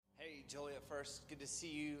Juliet first. Good to see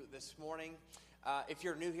you this morning. If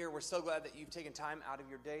you're new here, we're so glad that you've taken time out of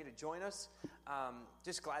your day to join us.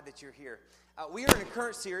 Just glad that you're here. We are in a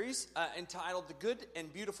current series entitled The Good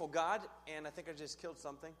and Beautiful God, and I think I just killed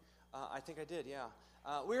something. I think I did, yeah.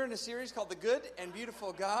 We're in a series called The Good and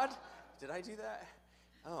Beautiful God. Did I do that?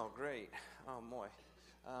 Oh, great. Oh, boy.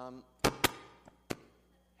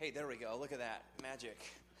 Hey, there we go. Look at that. Magic.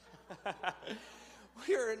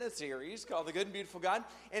 We're in a series called The Good and Beautiful God.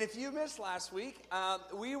 And if you missed last week,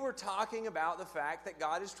 we were talking about the fact that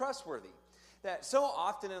God is trustworthy. That so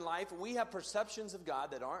often in life, we have perceptions of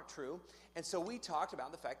God that aren't true. And so we talked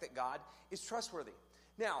about the fact that God is trustworthy.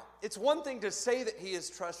 Now, it's one thing to say that he is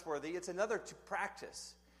trustworthy. It's another to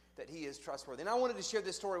practice that he is trustworthy. And I wanted to share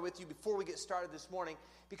this story with you before we get started this morning,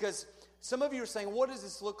 because some of you are saying, what does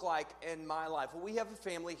this look like in my life? Well, we have a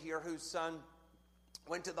family here whose son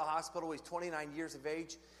went to the hospital. He's 29 years of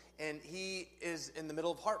age, and he is in the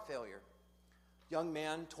middle of heart failure. Young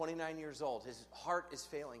man, 29 years old. His heart is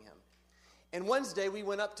failing him. And Wednesday, we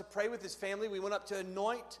went up to pray with his family. We went up to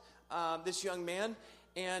anoint this young man.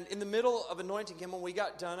 And in the middle of anointing him, when we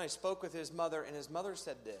got done, I spoke with his mother, and his mother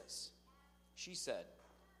said this. She said,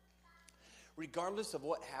 regardless of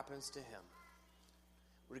what happens to him,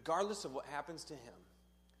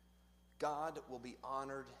 God will be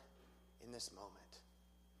honored in this moment.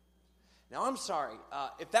 Now, I'm sorry,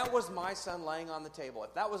 if that was my son laying on the table,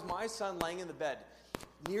 if that was my son laying in the bed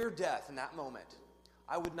near death in that moment,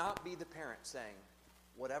 I would not be the parent saying,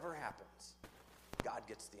 whatever happens, God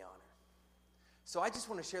gets the honor. So I just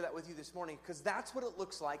want to share that with you this morning, because that's what it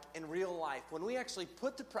looks like in real life. When we actually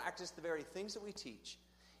put to practice the very things that we teach,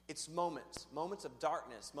 it's moments of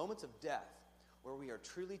darkness, moments of death, where we are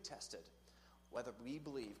truly tested whether we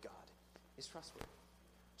believe God is trustworthy.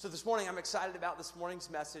 So this morning, I'm excited about this morning's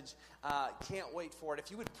message. Can't wait for it. If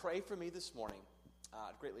you would pray for me this morning,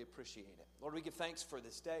 I'd greatly appreciate it. Lord, we give thanks for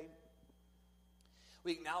this day.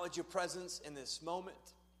 We acknowledge your presence in this moment.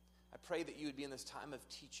 I pray that you would be in this time of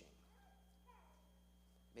teaching.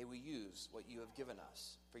 May we use what you have given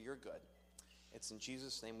us for your good. It's in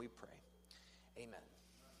Jesus' name we pray. Amen.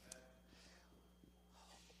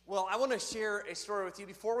 Well, I want to share a story with you.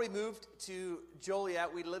 Before we moved to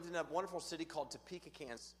Joliet, we lived in a wonderful city called Topeka,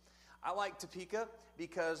 Kansas. I like Topeka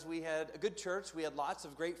because we had a good church. We had lots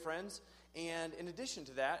of great friends. And in addition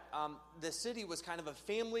to that, the city was kind of a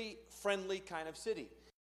family-friendly kind of city.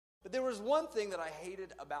 But there was one thing that I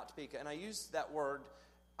hated about Topeka, and I use that word.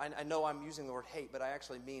 I know I'm using the word hate, but I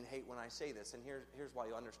actually mean hate when I say this. And here's why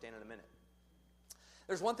you'll understand in a minute.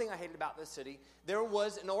 There's one thing I hated about this city. There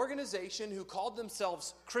was an organization who called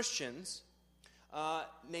themselves Christians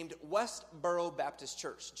named Westboro Baptist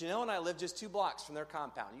Church. Janelle and I live just 2 blocks from their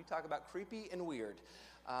compound. You talk about creepy and weird.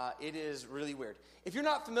 It is really weird. If you're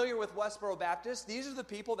not familiar with Westboro Baptist, these are the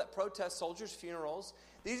people that protest soldiers' funerals.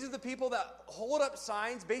 These are the people that hold up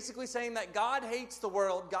signs basically saying that God hates the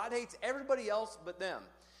world. God hates everybody else but them.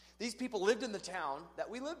 These people lived in the town that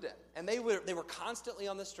we lived in, and they were constantly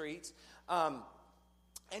on the streets.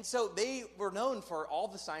 And so they were known for all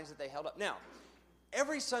the signs that they held up. Now,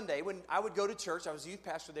 every Sunday when I would go to church, I was a youth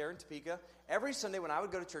pastor there in Topeka. Every Sunday when I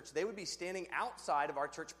would go to church, they would be standing outside of our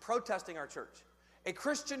church protesting our church. A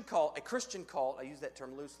Christian cult, I use that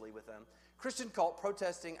term loosely with them, Christian cult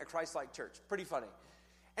protesting a Christ-like church. Pretty funny.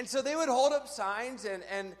 And so they would hold up signs,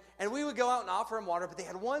 and we would go out and offer them water, but they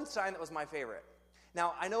had one sign that was my favorite.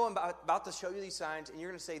 Now, I know I'm about to show you these signs, and you're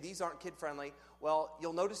going to say, these aren't kid-friendly. Well,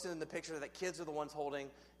 you'll notice in the picture that kids are the ones holding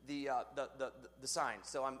the sign.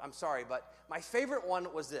 So I'm sorry, but my favorite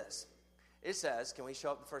one was this. It says, can we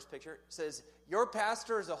show up the first picture? It says, your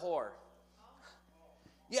pastor is a whore.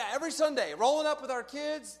 Yeah, every Sunday, rolling up with our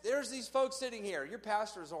kids, there's these folks sitting here. Your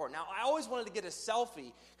pastor is a whore. Now, I always wanted to get a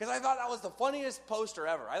selfie because I thought that was the funniest poster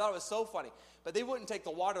ever. I thought it was so funny. But they wouldn't take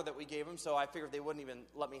the water that we gave them, so I figured they wouldn't even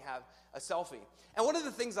let me have a selfie. And one of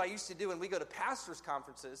the things I used to do when we go to pastors'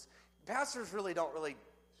 conferences, pastors really don't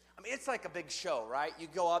it's like a big show, right? You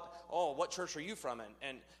go up, oh, what church are you from?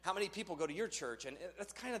 And how many people go to your church? And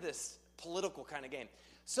it's kind of this political kind of game.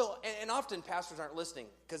 So, and often pastors aren't listening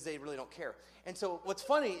because they really don't care. And so what's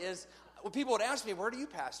funny is when people would ask me, where do you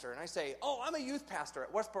pastor? And I say, oh, I'm a youth pastor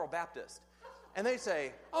at Westboro Baptist. And they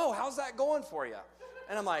say, oh, how's that going for you?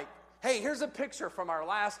 And I'm like, hey, here's a picture from our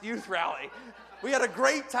last youth rally. We had a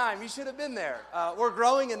great time. You should have been there. We're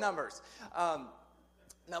growing in numbers.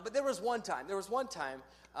 No, but there was one time,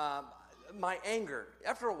 my anger,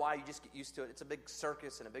 after a while you just get used to it. It's a big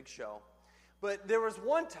circus and a big show. But there was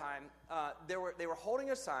one time, they were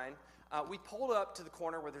holding a sign. We pulled up to the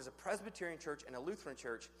corner where there's a Presbyterian church and a Lutheran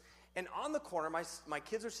church. And on the corner, my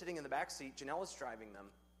kids are sitting in the back seat. Janelle is driving them.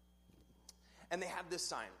 And they have this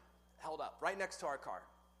sign. held up right next to our car.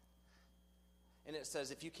 And it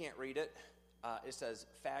says, if you can't read it, it says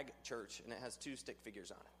Fag Church, and it has 2 stick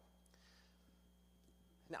figures on it.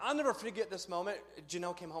 Now, I'll never forget this moment.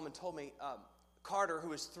 Janelle came home and told me, Carter, who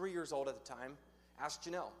was 3 years old at the time, asked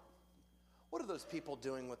Janelle, what are those people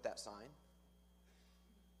doing with that sign?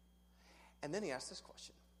 And then he asked this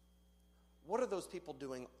question, what are those people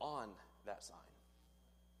doing on that sign?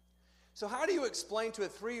 So how do you explain to a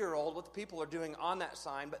 3-year-old what the people are doing on that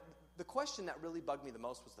sign? But the question that really bugged me the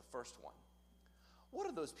most was the first one. What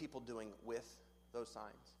are those people doing with those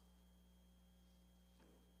signs?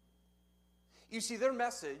 You see, their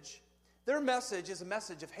message is a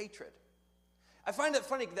message of hatred. I find it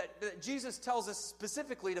funny that Jesus tells us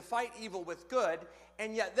specifically to fight evil with good,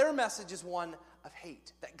 and yet their message is one of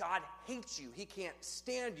hate, that God hates you. He can't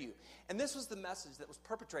stand you. And this was the message that was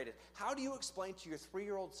perpetrated. How do you explain to your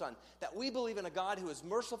 3-year-old son that we believe in a God who is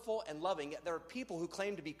merciful and loving, yet there are people who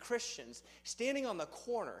claim to be Christians standing on the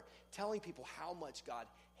corner telling people how much God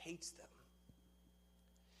hates them?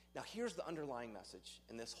 Now, here's the underlying message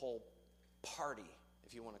in this whole party,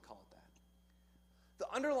 if you want to call it that.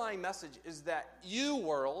 The underlying message is that you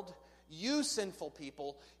world, you sinful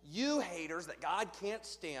people, you haters that God can't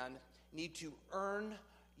stand, need to earn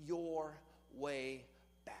your way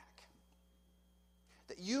back.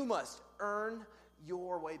 That you must earn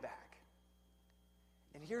your way back.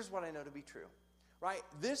 And here's what I know to be true, right?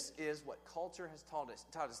 This is what culture has taught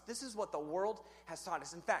us. This is what the world has taught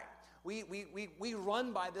us. In fact, we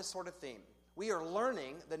run by this sort of theme. We are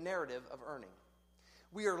learning the narrative of earning.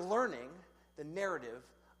 We are learning the narrative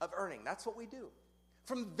of earning. That's what we do.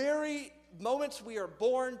 From very moments we are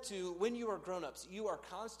born to when you are grown-ups, you are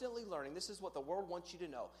constantly learning. This is what the world wants you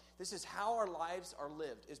to know. This is how our lives are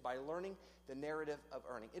lived, is by learning the narrative of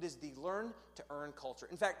earning. It is the learn to earn culture.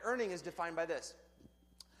 In fact, earning is defined by this.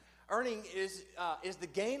 Earning is the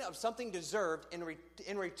gain of something deserved in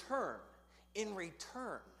return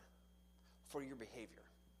for your behavior.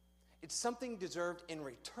 It's something deserved in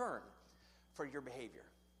return for your behavior.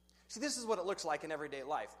 See, this is what it looks like in everyday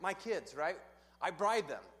life. My kids, right? I bribe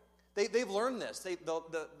them. They've learned this.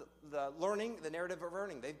 The learning, the narrative of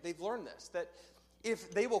earning, they've learned this. That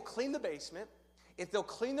if they will clean the basement, if they'll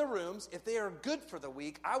clean the rooms, if they are good for the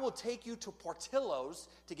week, I will take you to Portillo's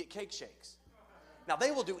to get cake shakes. Now,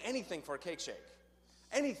 they will do anything for a cake shake.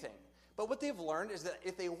 Anything. But what they've learned is that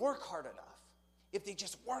if they work hard enough, if they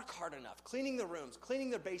just work hard enough, cleaning the rooms, cleaning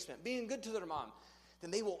their basement, being good to their mom,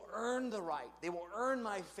 then they will earn the right. They will earn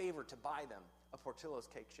my favor to buy them a Portillo's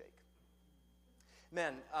cake shake.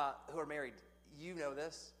 Men who are married, you know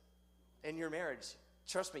this. In your marriage,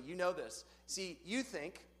 trust me, you know this. See, you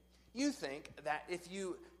think that if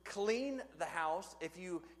you clean the house, if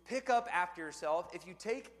you pick up after yourself, if you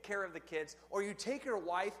take care of the kids, or you take your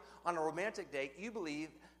wife on a romantic date, you believe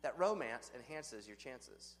that romance enhances your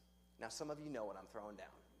chances. Now, some of you know what I'm throwing down.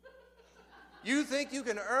 You think you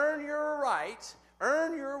can earn your right,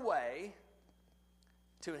 earn your way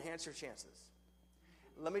to enhance your chances.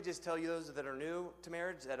 Let me just tell you, those that are new to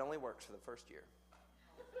marriage, that only works for the first year.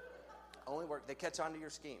 Only work. They catch on to your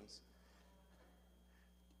schemes.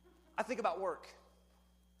 I think about work,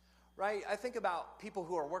 right? I think about people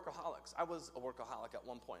who are workaholics. I was a workaholic at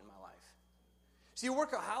one point in my life. See,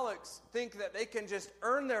 workaholics think that they can just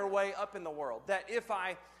earn their way up in the world. That if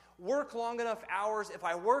I work long enough hours, if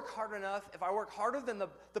I work hard enough, if I work harder than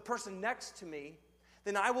the person next to me,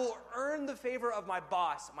 then I will earn the favor of my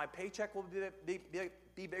boss. My paycheck will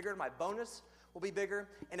be bigger, my bonus will be bigger,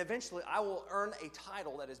 and eventually I will earn a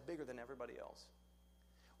title that is bigger than everybody else.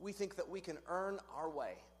 We think that we can earn our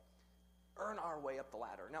way up the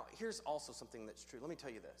ladder. Now, here's also something that's true. Let me tell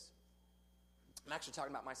you this. I'm actually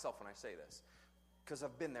talking about myself when I say this, because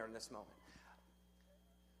I've been there in this moment.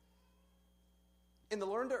 In the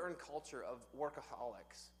learn to earn culture of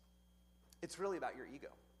workaholics, it's really about your ego.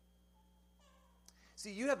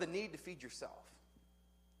 See, you have the need to feed yourself.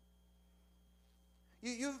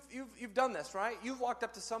 You've done this, right? You've walked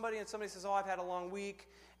up to somebody and somebody says, "Oh, I've had a long week,"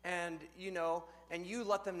 and you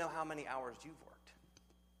let them know how many hours you've worked.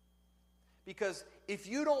 Because if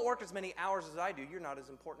you don't work as many hours as I do, you're not as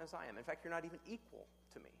important as I am. In fact, you're not even equal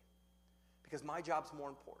to me, because my job's more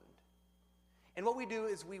important. And what we do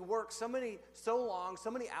is we work so many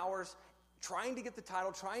hours trying to get the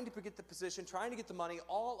title, trying to get the position, trying to get the money,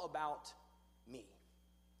 all about me.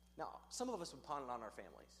 Now, some of us would pawn it on our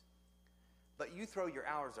families. But you throw your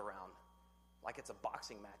hours around like it's a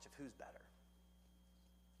boxing match of who's better.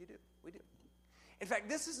 You do. We do. In fact,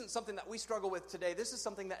 this isn't something that we struggle with today. This is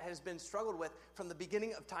something that has been struggled with from the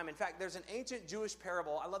beginning of time. In fact, there's an ancient Jewish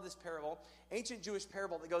parable. I love this parable. Ancient Jewish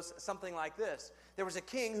parable that goes something like this. There was a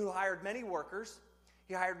king who hired many workers,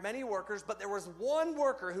 He hired many workers, but there was one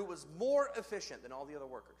worker who was more efficient than all the other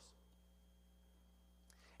workers.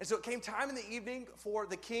 And so it came time in the evening for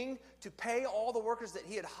the king to pay all the workers that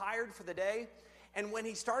he had hired for the day. And when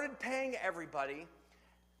he started paying everybody,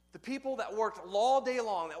 the people that worked all day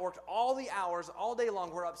long, that worked all the hours all day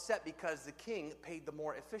long, were upset because the king paid the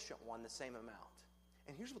more efficient one the same amount.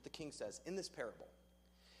 And here's what the king says in this parable.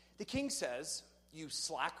 The king says, "You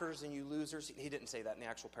slackers and you losers." He didn't say that in the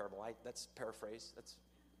actual parable. That's paraphrase. That's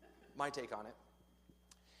my take on it.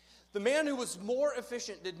 "The man who was more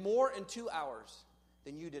efficient did more in 2 hours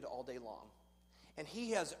than you did all day long. And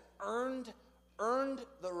he has earned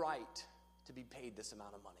the right to be paid this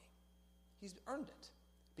amount of money." He's earned it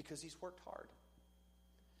because he's worked hard.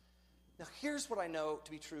 Now, here's what I know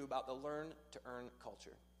to be true about the learn-to-earn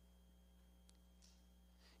culture.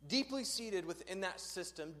 Deeply seated within that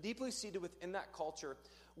system, deeply seated within that culture,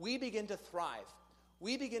 we begin to thrive.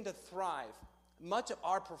 We begin to thrive. Much of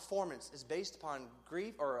our performance is based upon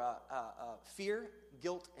grief or fear,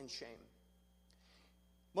 guilt, and shame.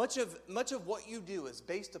 Much of what you do is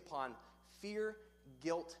based upon fear,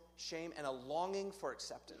 guilt, shame, and a longing for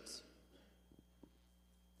acceptance.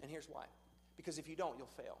 And here's why. Because if you don't, you'll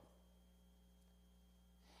fail.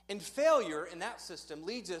 And failure in that system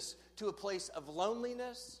leads us to a place of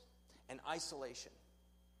loneliness and isolation.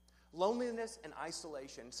 Loneliness and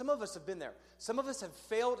isolation. Some of us have been there. Some of us have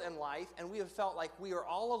failed in life, and we have felt like we are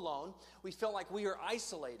all alone. We felt like we are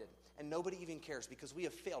isolated, and nobody even cares because we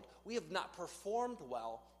have failed. We have not performed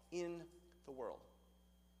well in the world.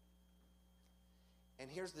 And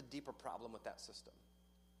here's the deeper problem with that system.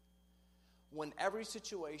 When every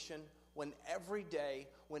situation, when every day,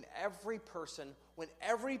 when every person, when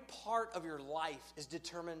every part of your life is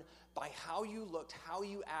determined by how you look, how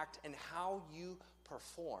you act, and how you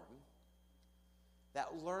perform,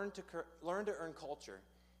 that learn to earn culture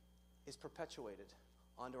is perpetuated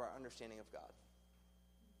onto our understanding of God.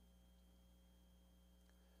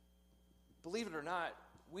 Believe it or not,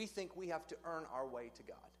 we think we have to earn our way to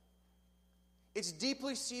God. It's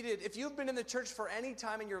deeply seated. If you've been in the church for any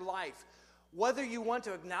time in your life, whether you want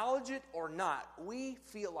to acknowledge it or not, we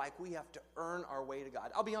feel like we have to earn our way to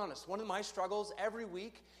God. I'll be honest, one of my struggles every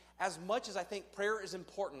week, as much as I think prayer is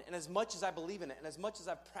important, and as much as I believe in it, and as much as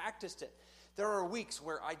I've practiced it, there are weeks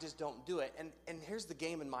where I just don't do it. And here's the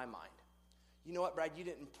game in my mind. You know what, Brad? You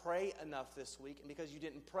didn't pray enough this week, and because you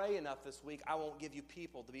didn't pray enough this week, I won't give you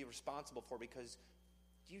people to be responsible for because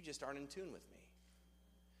you just aren't in tune with me.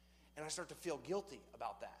 And I start to feel guilty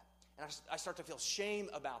about that. And I start to feel shame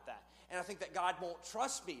about that. And I think that God won't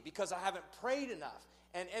trust me because I haven't prayed enough.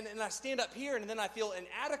 And I stand up here and then I feel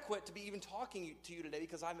inadequate to be even talking to you today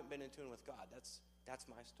because I haven't been in tune with God. That's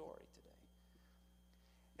my story today.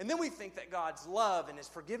 And then we think that God's love and his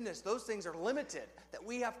forgiveness, those things are limited, that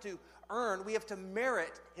we have to earn, we have to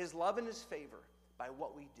merit his love and his favor by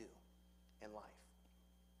what we do in life.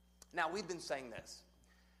 Now, we've been saying this.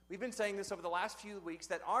 We've been saying this over the last few weeks,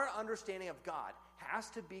 that our understanding of God has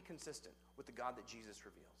to be consistent with the God that Jesus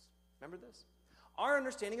reveals. Remember this? Our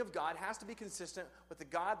understanding of God has to be consistent with the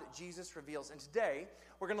God that Jesus reveals. And today,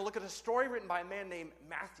 we're going to look at a story written by a man named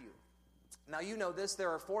Matthew. Now, you know this. There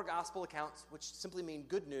are 4 gospel accounts, which simply mean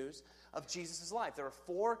good news, of Jesus' life. There are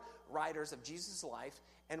 4 writers of Jesus' life,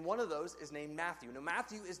 and one of those is named Matthew. Now,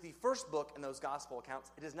 Matthew is the first book in those gospel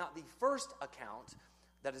accounts. It is not the first account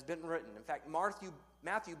that has been written. In fact,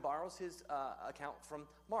 Matthew borrows his account from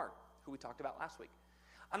Mark, who we talked about last week.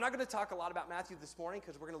 I'm not going to talk a lot about Matthew this morning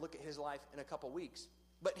because we're going to look at his life in a couple weeks.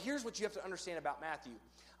 But here's what you have to understand about Matthew.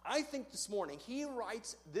 I think this morning he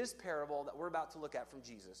writes this parable that we're about to look at from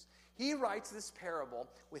Jesus. He writes this parable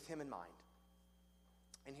with him in mind.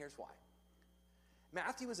 And here's why.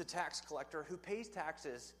 Matthew is a tax collector who pays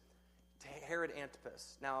taxes to Herod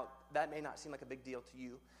Antipas. Now, that may not seem like a big deal to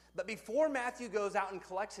you, but before Matthew goes out and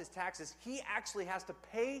collects his taxes, he actually has to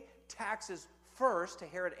pay taxes first to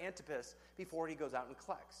Herod Antipas before he goes out and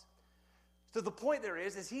collects. So the point there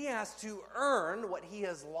is he has to earn what he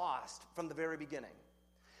has lost from the very beginning.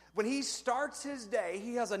 When he starts his day,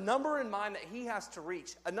 he has a number in mind that he has to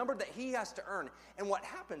reach, a number that he has to earn. And what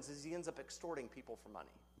happens is he ends up extorting people for money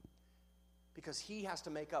because he has to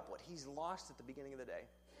make up what he's lost at the beginning of the day.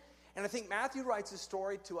 And I think Matthew writes his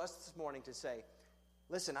story to us this morning to say,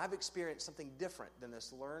 listen, I've experienced something different than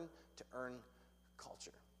this learn-to-earn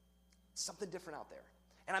culture. Something different out there.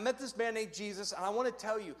 And I met this man named Jesus, and I want to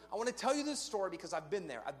tell you this story because I've been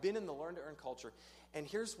there. I've been in the learn-to-earn culture. And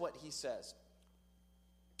here's what he says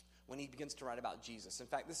when he begins to write about Jesus. In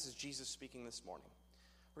fact, this is Jesus speaking this morning.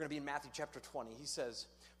 We're going to be in Matthew chapter 20. He says,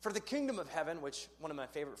 "For the kingdom of heaven," which one of my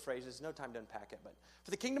favorite phrases, no time to unpack it, but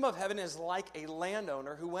 "for the kingdom of heaven is like a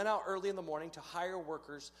landowner who went out early in the morning to hire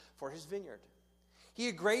workers for his vineyard. He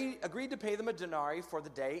agreed to pay them a denarii for the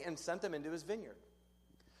day and sent them into his vineyard.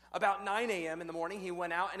 About 9 a.m. in the morning, he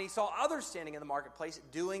went out and he saw others standing in the marketplace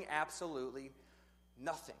doing absolutely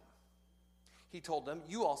nothing. He told them,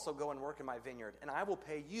 'You also go and work in my vineyard, and I will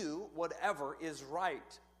pay you whatever is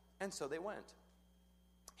right.' And so they went.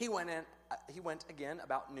 He went again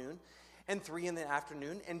about noon and 3 in the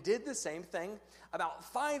afternoon and did the same thing about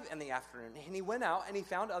 5 in the afternoon. And he went out and he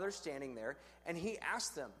found others standing there, and he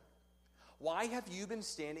asked them, 'Why have you been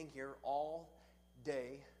standing here all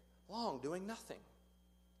day long doing nothing?'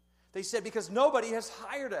 They said, 'Because nobody has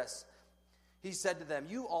hired us.' He said to them,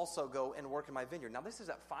 'You also go and work in my vineyard.'" Now this is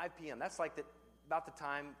at 5 p.m. That's like about the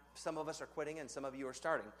time some of us are quitting and some of you are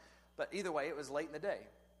starting. But either way, it was late in the day.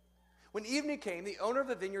 When evening came, the owner of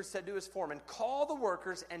the vineyard said to his foreman, "Call the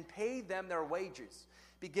workers and pay them their wages,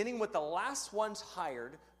 beginning with the last ones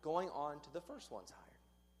hired, going on to the first ones hired."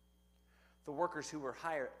 The workers who were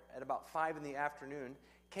hired at about 5 in the afternoon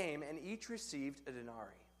came, and each received a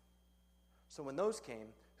denarii. So when those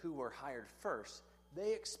came who were hired first,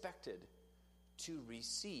 they expected to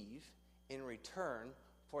receive in return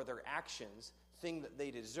for their actions thing that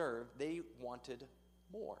they deserved. They wanted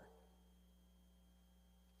more.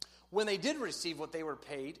 When they did receive what they were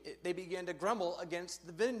paid, they began to grumble against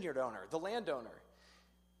the vineyard owner, the landowner.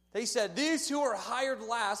 They said, "These who were hired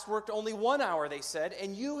last worked only 1 hour," they said,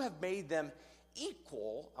 "and you have made them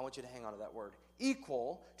equal," I want you to hang on to that word,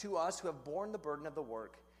 "equal to us who have borne the burden of the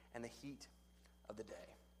work and the heat of the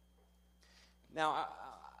day." Now,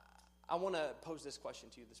 I want to pose this question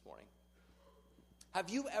to you this morning. Have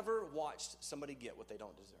you ever watched somebody get what they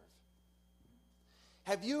don't deserve?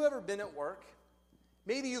 Have you ever been at work?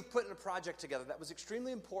 Maybe you've put in a project together that was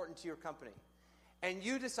extremely important to your company, and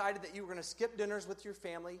you decided that you were going to skip dinners with your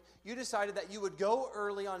family. You decided that you would go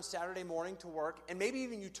early on Saturday morning to work, and maybe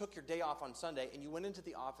even you took your day off on Sunday, and you went into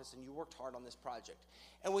the office and you worked hard on this project.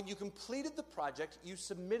 And when you completed the project, you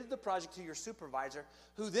submitted the project to your supervisor,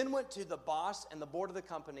 who then went to the boss and the board of the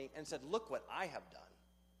company and said, "Look what I have done."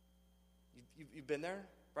 You've been there,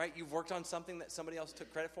 right? You've worked on something that somebody else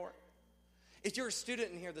took credit for. If you're a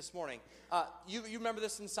student in here this morning, you remember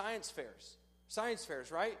this in science fairs,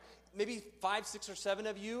 right? Maybe 5, 6, or 7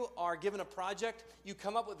 of you are given a project. You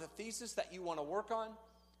come up with a thesis that you want to work on,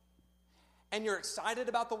 and you're excited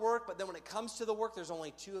about the work, but then when it comes to the work, there's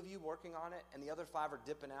only 2 of you working on it, and the other 5 are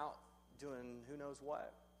dipping out, doing who knows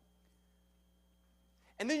what.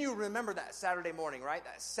 And then you remember that Saturday morning, right?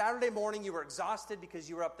 That Saturday morning you were exhausted because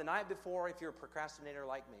you were up the night before, if you're a procrastinator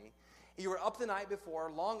like me. You were up the night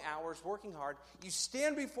before, long hours, working hard. You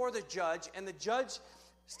stand before the judge, and the judge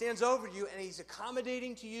stands over you, and he's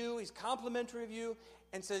accommodating to you, he's complimentary of you,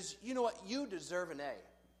 and says, "You know what? You deserve an A."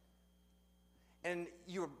 And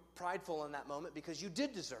you were prideful in that moment because you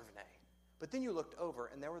did deserve an A. But then you looked over,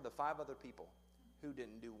 and there were the 5 other people who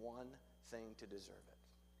didn't do one thing to deserve it.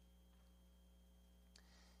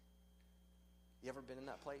 You ever been in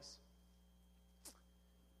that place?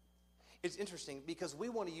 It's interesting because we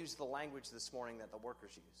want to use the language this morning that the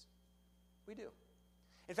workers use. We do.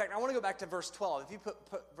 In fact, I want to go back to verse 12. If you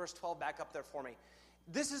put verse 12 back up there for me.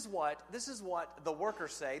 This is what the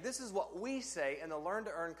workers say. This is what we say in the learn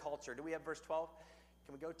to earn culture. Do we have verse 12?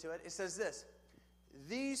 Can we go to it? It says this: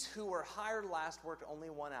 "These who were hired last worked only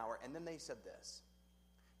 1 hour." And then they said this.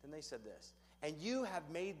 "And you have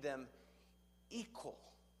made them equal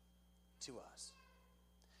to us."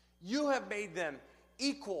 You have made them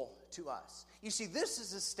equal to us. You see, this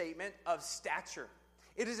is a statement of stature.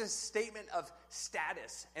 It is a statement of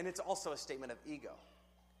status, and it's also a statement of ego.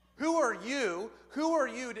 Who are you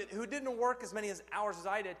who didn't work as many hours as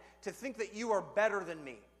I did to think that you are better than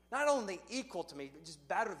me? Not only equal to me, but just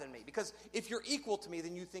better than me. Because if you're equal to me,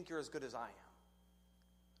 then you think you're as good as I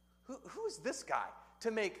am. Who is this guy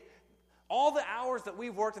to make all the hours that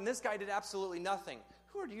we've worked, and this guy did absolutely nothing?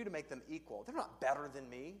 Who are you to make them equal? They're not better than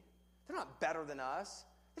me. They're not better than us.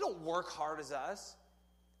 They don't work hard as us.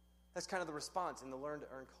 That's kind of the response in the learn to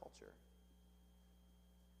earn culture.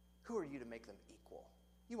 Who are you to make them equal?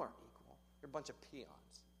 You aren't equal. You're a bunch of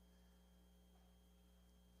peons.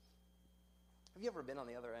 Have you ever been on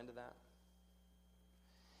the other end of that?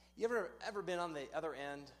 You ever been on the other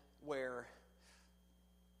end where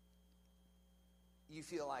you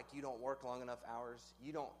feel like you don't work long enough hours,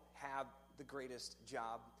 you don't have the greatest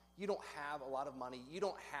job, you don't have a lot of money, you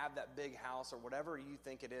don't have that big house or whatever you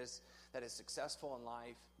think it is that is successful in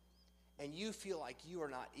life, and you feel like you are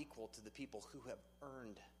not equal to the people who have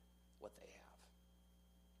earned what they have?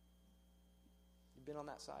 You've been on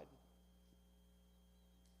that side?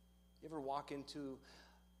 You ever walk into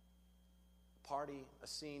a party, a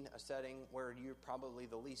scene, a setting where you're probably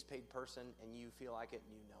the least paid person and you feel like it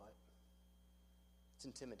and you know it? It's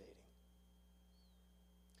intimidating.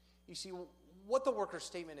 You see, what the worker's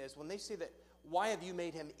statement is, when they say that, why have you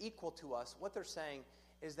made him equal to us? What they're saying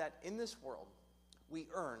is that in this world, we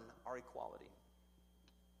earn our equality.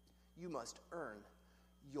 You must earn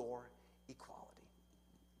your equality.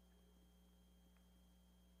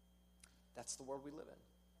 That's the world we live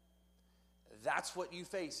in. That's what you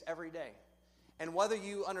face every day. And whether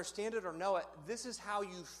you understand it or know it, this is how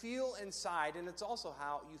you feel inside, and it's also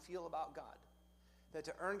how you feel about God. That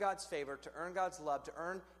to earn God's favor, to earn God's love, to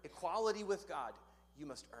earn equality with God, you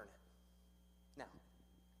must earn it. Now,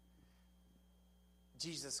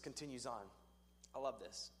 Jesus continues on. I love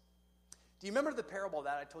this. Do you remember the parable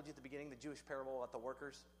that I told you at the beginning, the Jewish parable about the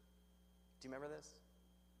workers? Do you remember this?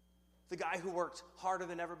 The guy who worked harder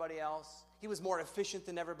than everybody else. He was more efficient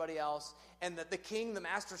than everybody else. And that the king, the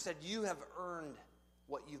master, said, you have earned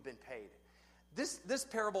what you've been paid. This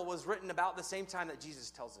parable was written about the same time that Jesus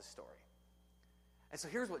tells this story. And so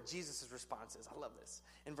here's what Jesus' response is. I love this.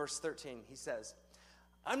 In verse 13, he says,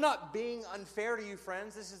 I'm not being unfair to you,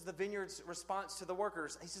 friends. This is the vineyard's response to the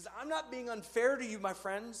workers. He says, I'm not being unfair to you, my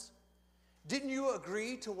friends. Didn't you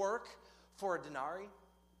agree to work for a denarii?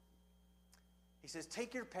 He says,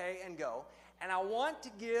 take your pay and go. And I want to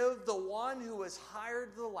give the one who was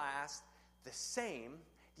hired the last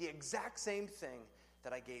the exact same thing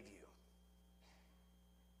that I gave you.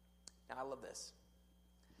 Now, I love this.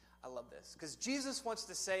 I love this. Because Jesus wants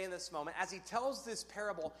to say in this moment, as he tells this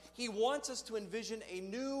parable, he wants us to envision a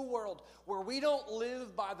new world where we don't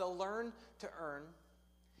live by the learn to earn,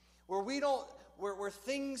 where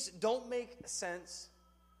things don't make sense,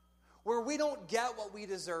 where we don't get what we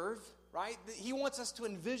deserve, right? He wants us to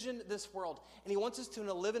envision this world, and he wants us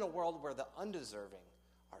to live in a world where the undeserving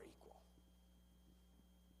are equal.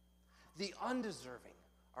 The undeserving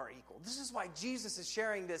are equal. This is why Jesus is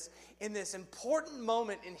sharing this in this important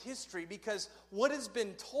moment in history, because what has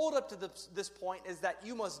been told up to this point is that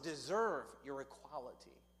you must deserve your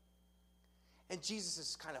equality. And Jesus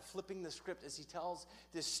is kind of flipping the script as he tells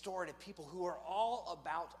this story to people who are all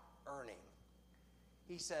about earning.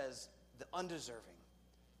 He says the undeserving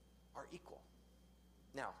are equal.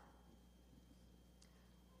 Now,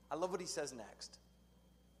 I love what he says next.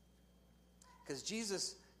 Because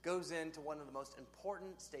Jesus goes into one of the most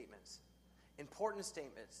important statements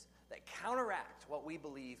that counteract what we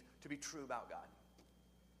believe to be true about God.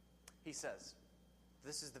 He says,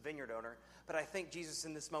 this is the vineyard owner, but I think Jesus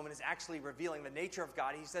in this moment is actually revealing the nature of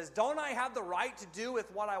God. He says, don't I have the right to do with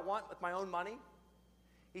what I want with my own money?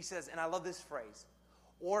 He says, and I love this phrase,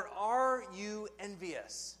 or are you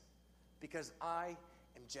envious because I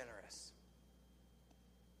am generous?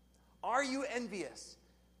 Are you envious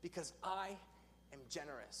because I am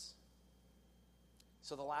generous?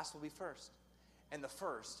 So the last will be first, and the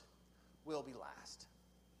first will be last.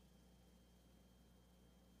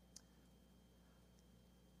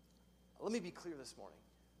 Let me be clear this morning.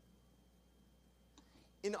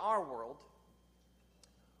 In our world,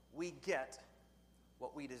 we get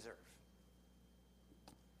what we deserve.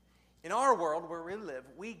 In our world where we live,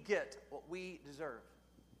 we get what we deserve.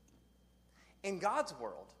 In God's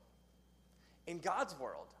world, I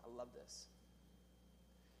love this,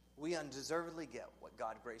 we undeservedly get what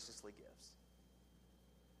God graciously gives.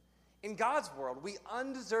 In God's world, we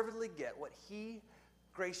undeservedly get what he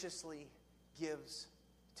graciously gives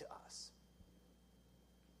to us.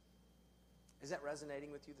 Is that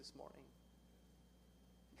resonating with you this morning?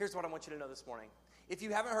 Here's what I want you to know this morning. If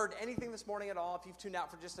you haven't heard anything this morning at all, if you've tuned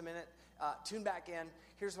out for just a minute, tune back in.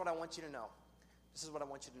 Here's what I want you to know. This is what I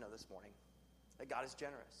want you to know this morning. That God is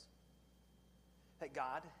generous. That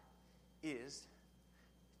God is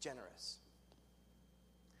generous.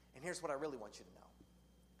 And here's what I really want you to know.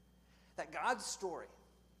 That God's story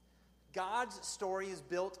is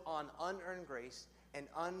built on unearned grace and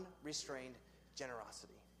unrestrained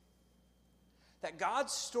generosity. That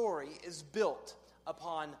God's story is built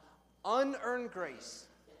upon unearned grace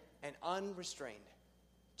and unrestrained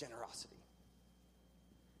generosity.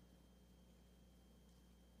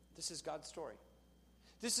 This is God's story.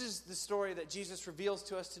 This is the story that Jesus reveals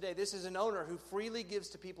to us today. This is an owner who freely gives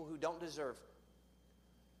to people who don't deserve.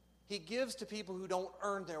 He gives to people who don't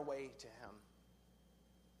earn their way to him.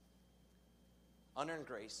 Unearned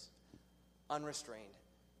grace, unrestrained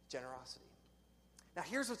generosity. Now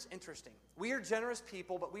here's what's interesting. We are generous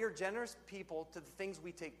people, but we are generous people to the things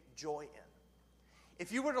we take joy in.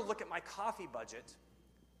 If you were to look at my coffee budget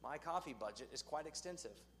is quite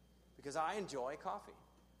extensive because I enjoy coffee.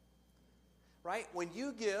 right? When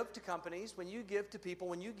you give to companies, when you give to people,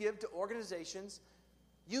 when you give to organizations,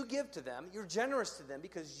 you give to them, you're generous to them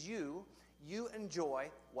because you enjoy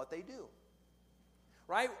what they do.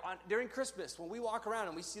 Right? During Christmas, when we walk around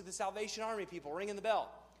and we see the Salvation Army people ringing the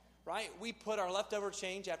bell, right? We put our leftover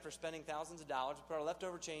change after spending thousands of dollars. We put our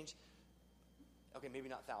leftover change, okay, maybe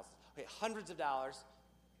not thousands, okay, hundreds of dollars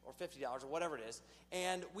or $50 or whatever it is,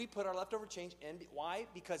 and we put our leftover change in. Why?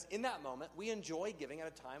 Because in that moment, we enjoy giving at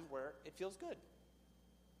a time where it feels good.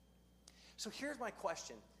 So here's my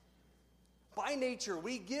question. By nature,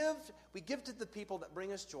 we give to the people that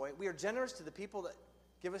bring us joy. We are generous to the people that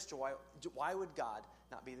give us joy. Why would God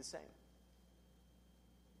not be the same?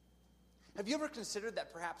 Have you ever considered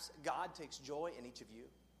that perhaps God takes joy in each of you?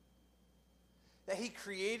 That He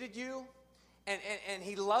created you, and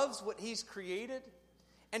He loves what He's created.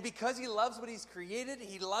 And because He loves what He's created,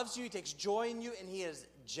 He loves you, He takes joy in you, and He is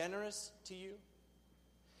generous to you.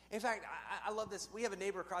 In fact, I love this. We have a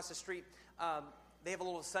neighbor across the street. They have a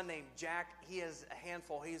little son named Jack. He is a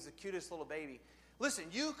handful. He's the cutest little baby. Listen,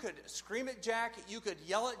 you could scream at Jack. You could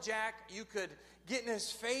yell at Jack. You could get in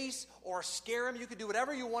his face or scare him. You could do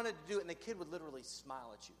whatever you wanted to do, and the kid would literally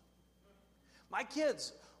smile at you. My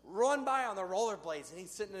kids run by on the rollerblades, and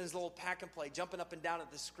he's sitting in his little pack and play, jumping up and down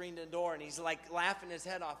at the screened in door, and he's like laughing his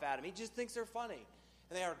head off at him. He just thinks they're funny,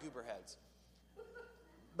 and they are goober heads.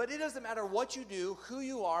 But it doesn't matter what you do, who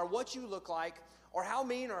you are, what you look like, or how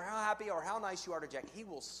mean or how happy or how nice you are to Jack. He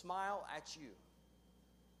will smile at you.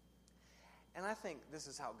 And I think this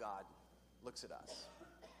is how God looks at us.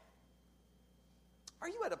 Are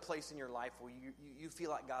you at a place in your life where you feel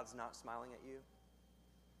like God's not smiling at you?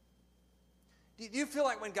 Do you feel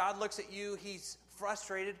like when God looks at you, He's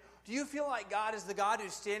frustrated? Do you feel like God is the God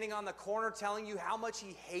who's standing on the corner telling you how much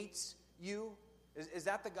He hates you? Is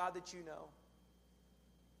that the God that you know?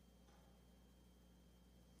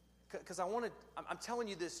 Because I'm telling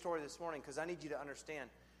you this story this morning because I need you to understand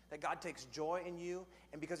that God takes joy in you,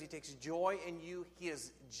 and because He takes joy in you, He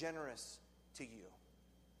is generous to you.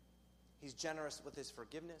 He's generous with His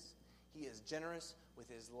forgiveness. He is generous with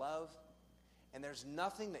His love, and there's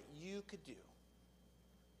nothing that you could do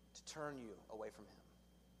to turn you away from Him.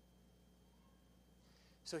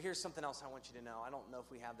 So here's something else I want you to know. I don't know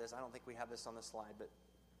if we have this. I don't think we have this on the slide, but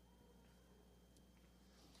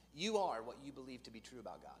you are what you believe to be true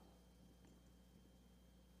about God.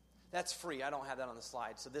 That's free. I don't have that on the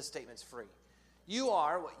slide, so this statement's free. You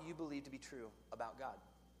are what you believe to be true about God.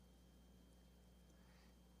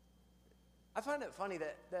 I find it funny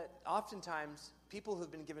that oftentimes people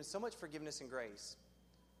who've been given so much forgiveness and grace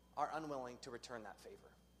are unwilling to return that favor.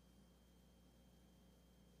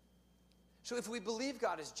 So if we believe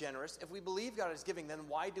God is generous, if we believe God is giving, then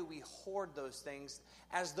why do we hoard those things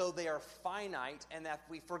as though they are finite, and that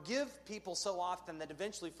we forgive people so often that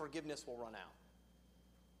eventually forgiveness will run out?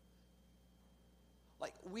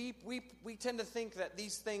 Like, we tend to think that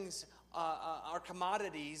these things are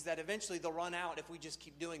commodities that eventually they'll run out if we just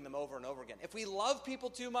keep doing them over and over again. If we love people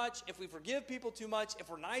too much, if we forgive people too much, if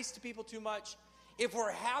we're nice to people too much, if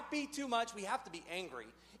we're happy too much, we have to be angry.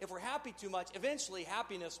 If we're happy too much, eventually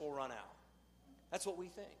happiness will run out. That's what we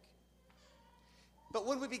think. But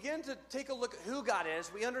when we begin to take a look at who God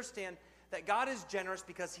is, we understand that God is generous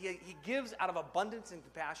because He gives out of abundance and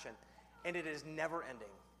compassion, and it is never ending.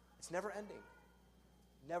 It's never ending.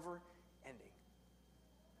 Never ending.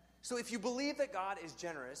 So if you believe that God is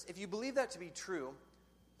generous, if you believe that to be true,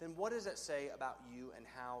 then what does that say about you and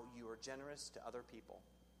how you are generous to other people?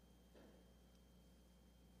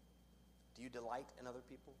 Do you delight in other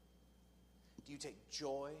people? Do you take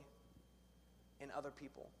joy in other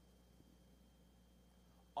people?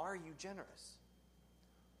 Are you generous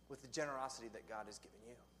with the generosity that God has given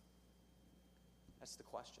you? That's the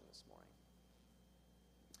question this morning.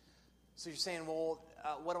 So you're saying, well,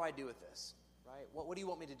 what do I do with this? Right? What do you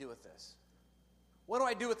want me to do with this? What do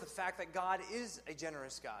I do with the fact that God is a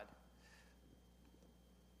generous God?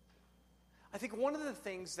 I think one of the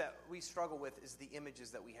things that we struggle with is the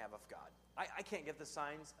images that we have of God. I can't get the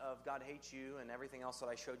signs of God hates you and everything else that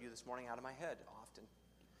I showed you this morning out of my head often.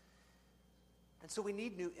 And so we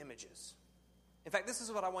need new images. In fact, this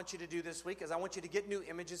is what I want you to do this week, is I want you to get new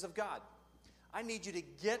images of God. I need you to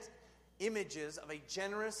get images of a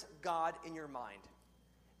generous God in your mind.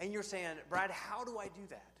 And you're saying, Brad, how do I do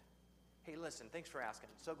that? Hey, listen, thanks for asking.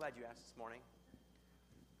 So glad you asked this morning.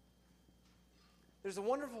 There's a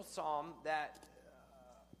wonderful psalm that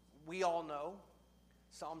we all know,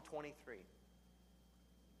 Psalm 23.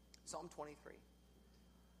 Psalm 23.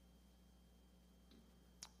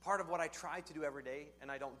 Part of what I try to do every day,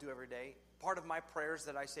 and I don't do every day, part of my prayers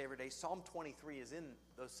that I say every day, Psalm 23 is in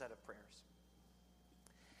those set of prayers.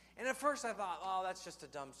 And at first I thought, oh, that's just a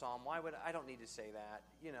dumb psalm. I don't need to say that,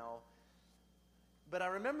 But I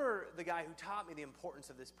remember the guy who taught me the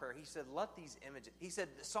importance of this prayer. He said, he said,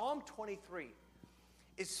 Psalm 23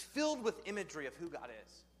 is filled with imagery of who God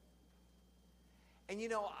is. And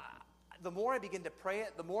the more I begin to pray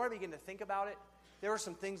it, the more I begin to think about it, there are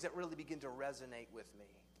some things that really begin to resonate with me.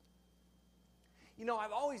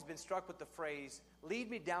 I've always been struck with the phrase,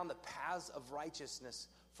 lead me down the paths of righteousness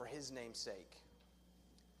for his name's sake.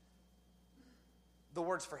 The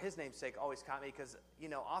words for his name's sake always caught me because,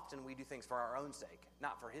 often we do things for our own sake,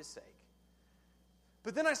 not for his sake.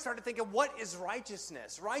 But then I started thinking, what is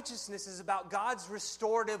righteousness? Righteousness is about God's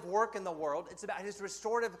restorative work in the world. It's about his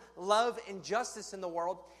restorative love and justice in the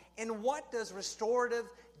world. And what does restorative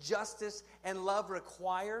justice and love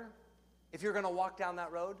require if you're going to walk down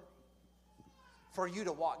that road? For you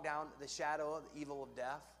to walk down the shadow of the evil of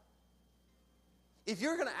death. If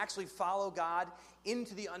you're going to actually follow God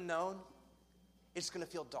into the unknown, it's going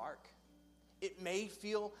to feel dark. It may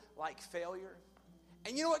feel like failure.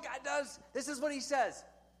 And you know what God does? This is what he says.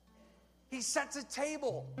 He sets a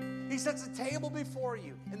table. He sets a table before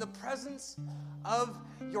you in the presence of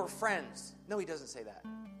your friends. No, he doesn't say that.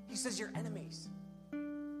 He says your enemies.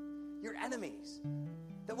 Your enemies.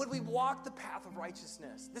 That when we walk the path of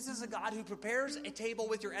righteousness, this is a God who prepares a table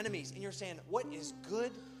with your enemies. And you're saying, what is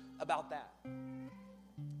good about that?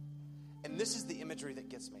 And this is the imagery that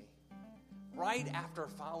gets me. Right after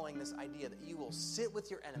following this idea that you will sit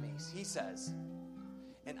with your enemies, he says,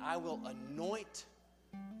 and I will anoint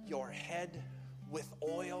your head with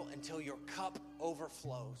oil until your cup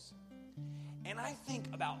overflows. And I think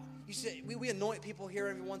about, you say, we anoint people here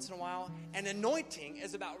every once in a while, and anointing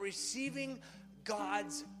is about receiving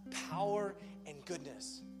God's power and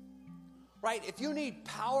goodness. Right? If you need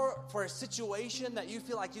power for a situation that you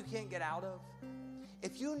feel like you can't get out of,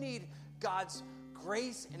 if you need God's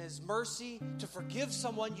grace and his mercy to forgive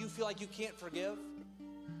someone you feel like you can't forgive,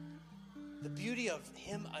 the beauty of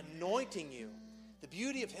him anointing you,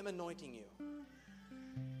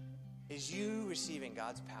 is you receiving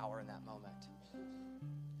God's power in that moment.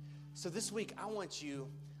 So this week, I want you,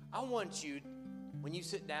 when you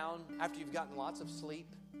sit down after you've gotten lots of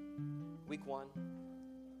sleep, week 1,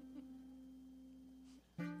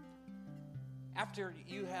 after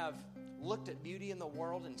you have looked at beauty in the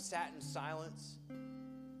world and sat in silence,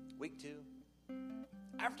 week 2,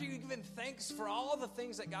 after you've given thanks for all the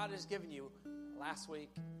things that God has given you last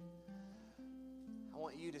week, I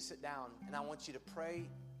want you to sit down and I want you to pray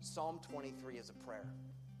Psalm 23 as a prayer.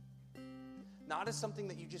 Not as something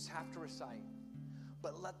that you just have to recite,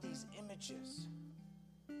 but let these images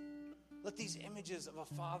of a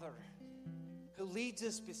Father who leads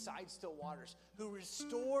us beside still waters, who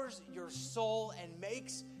restores your soul and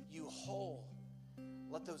makes you whole.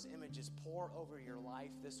 Let those images pour over your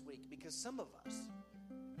life this week, because some of us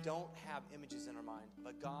don't have images in our mind of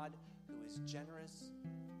a God who is generous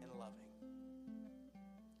and loving.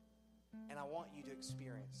 And I want you to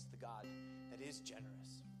experience the God that is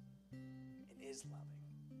generous and is loving.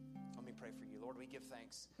 Let me pray for you. Lord, we give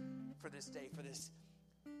thanks for this day, for this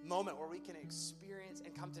moment where we can experience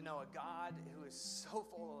and come to know a God who is so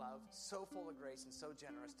full of love, so full of grace, and so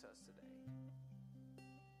generous to us today.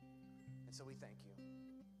 And so we thank you.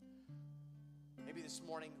 Maybe this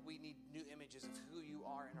morning we need new images of who you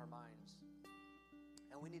are in our minds.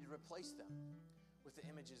 And we need to replace them with the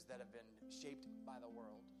images that have been shaped by the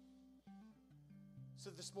world. So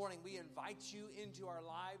this morning we invite you into our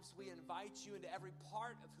lives. We invite you into every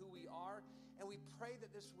part of who we are. And we pray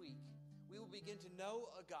that this week we will begin to know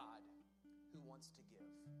a God who wants to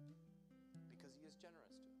give, because he is generous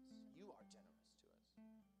to us. You are generous to us.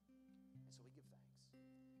 And so we give thanks. And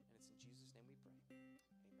it's in Jesus' name we pray.